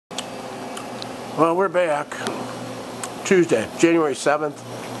Well, we're back. Tuesday, January 7th.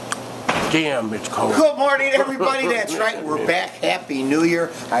 Damn, it's cold. Good morning, everybody. That's right. We're back. Happy New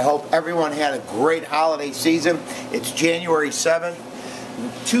Year. I hope everyone had a great holiday season. It's January 7th,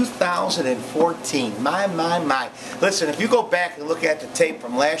 2014. My. Listen, if you go back and look at the tape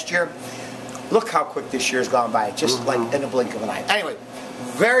from last year, look how quick this year's gone by. Just like in a blink of an eye. Anyway,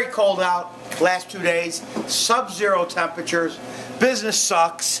 very cold out. Last 2 days, sub-zero temperatures. Business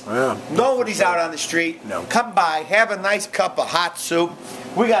sucks. Yeah. Nobody's out on the street. No. Come by, have a nice cup of hot soup.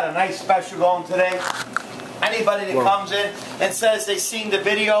 We got a nice special going today. Anybody that comes in and says they seen the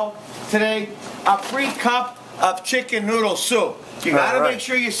video today, a free cup of chicken noodle soup. You got to make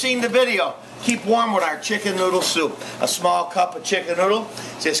sure you've seen the video. Keep warm with our chicken noodle soup. A small cup of chicken noodle.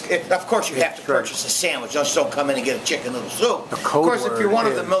 Of course, you have to purchase a sandwich. Just don't come in and get a chicken noodle soup. Of course, if you're one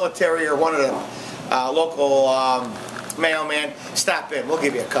of the military or one of the local mailman, stop in. We'll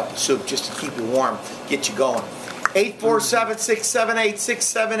give you a cup of soup just to keep you warm, get you going.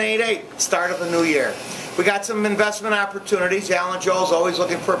 847-678-6788. Start of the new year. We got some investment opportunities. Alan Joel's always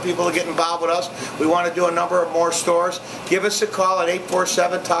looking for people to get involved with us. We want to do a number of more stores. Give us a call at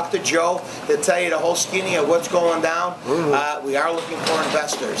 847. Talk to Joe. He'll tell you the whole skinny of what's going down. We are looking for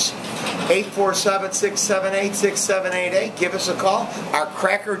investors. 847-678-6788. Give us a call. Our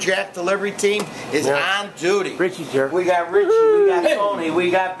Cracker Jack delivery team is on duty. Richie's here. We got Richie. We got Tony.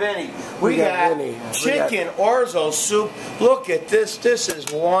 We got Benny. We got chicken orzo soup. Look at this. This is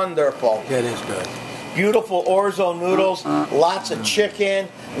wonderful. That is good. Beautiful orzo noodles, lots of chicken,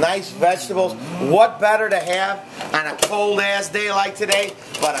 nice vegetables. What better to have on a cold-ass day like today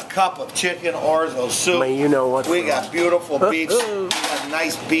but a cup of chicken orzo soup? I mean, you know what? We got beautiful beef. We got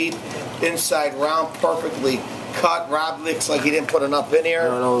nice beef, inside round, perfectly cut. Rob looks like he didn't put enough in here.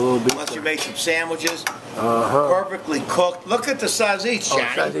 No, a little bit. Unless you made some sandwiches. Perfectly cooked. Look at the size each,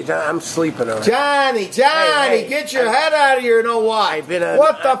 Johnny. I'm sleeping on it. Johnny, hey, get your head out of here. You know why? I've been on,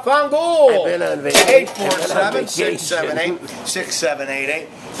 what the fungal? I've been on vacation. 847-678-6788.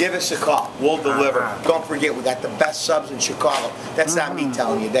 Give us a call. We'll deliver. Don't forget, we got the best subs in Chicago. That's not me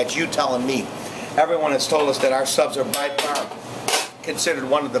telling you. That's you telling me. Everyone has told us that our subs are by far considered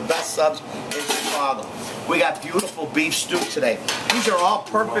one of the best subs in Chicago. We got beautiful beef stew today. These are all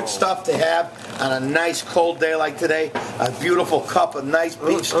perfect stuff to have on a nice cold day like today. A beautiful cup of nice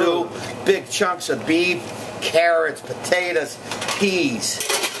beef stew, big chunks of beef, carrots, potatoes, peas,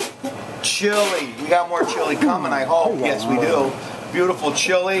 chili. We got more chili coming, I hope. Yes, we do. Beautiful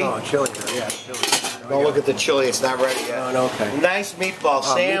chili. Oh, chili. Yeah, chili. Don't look at the chili, it's not ready yet. Oh, okay. Nice meatball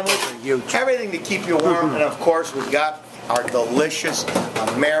sandwich. Everything to keep you warm. And of course, we've got our delicious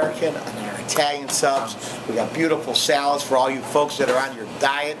American and our Italian subs. We got beautiful salads for all you folks that are on your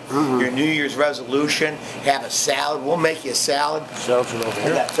diet, your New Year's resolution. Have a salad. We'll make you a salad. We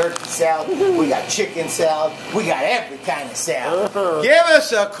got turkey salad. We got chicken salad. We got every kind of salad. Give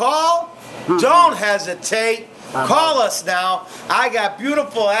us a call. Don't hesitate. Call us now. I got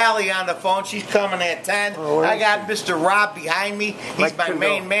beautiful Allie on the phone. She's coming at 10. I got Mr. Rob behind me. He's my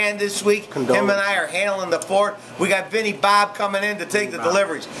main man this week. Him and I are handling the fort. We got Vinny Bob coming in to take the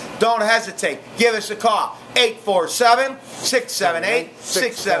deliveries. Don't hesitate. Give us a call.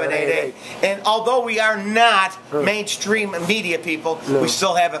 847-678-6788. And although we are not mainstream media people, we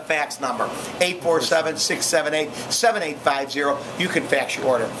still have a fax number. 847-678-7850. You can fax your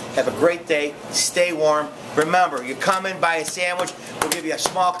order. Have a great day. Stay warm. Remember, you come in, buy a sandwich, we'll give you a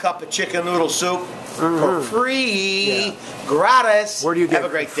small cup of chicken noodle soup for free. Gratis. Where do you get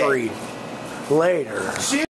Have a great day. Later.